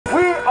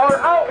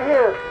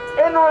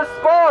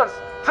response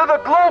to the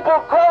global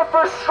call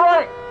for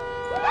strike.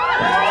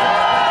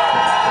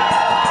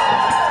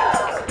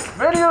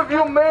 Many of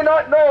you may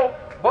not know,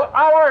 but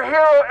our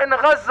hero in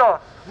Gaza,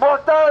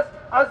 Mu'taz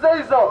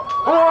Aziza,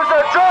 who is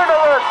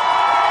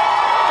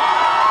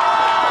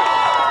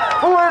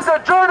a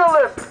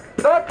journalist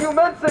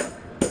documenting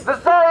the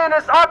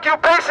Zionist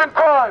occupation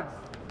crimes.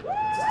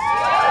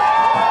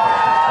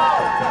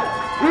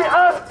 He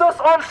asked us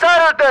on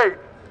Saturday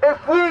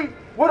if we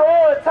would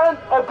all attend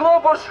a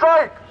global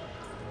strike.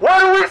 What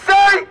do we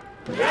say?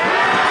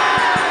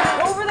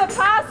 Yeah! Over the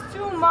past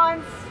 2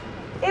 months,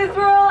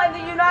 Israel and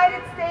the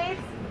United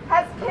States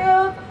has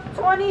killed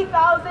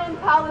 20,000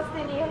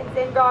 Palestinians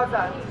in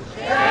Gaza.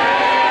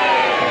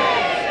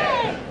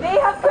 They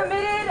have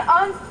committed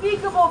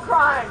unspeakable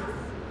crimes.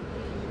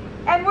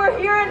 And we're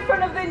here in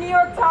front of the New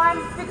York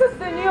Times because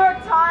the New York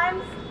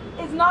Times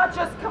is not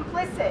just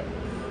complicit,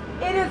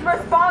 it is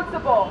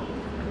responsible.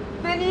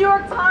 The New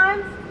York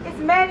Times is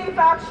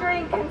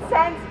manufacturing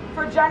consent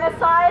for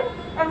genocide,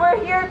 and we're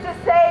here to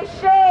say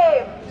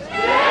shame.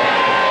 Shame!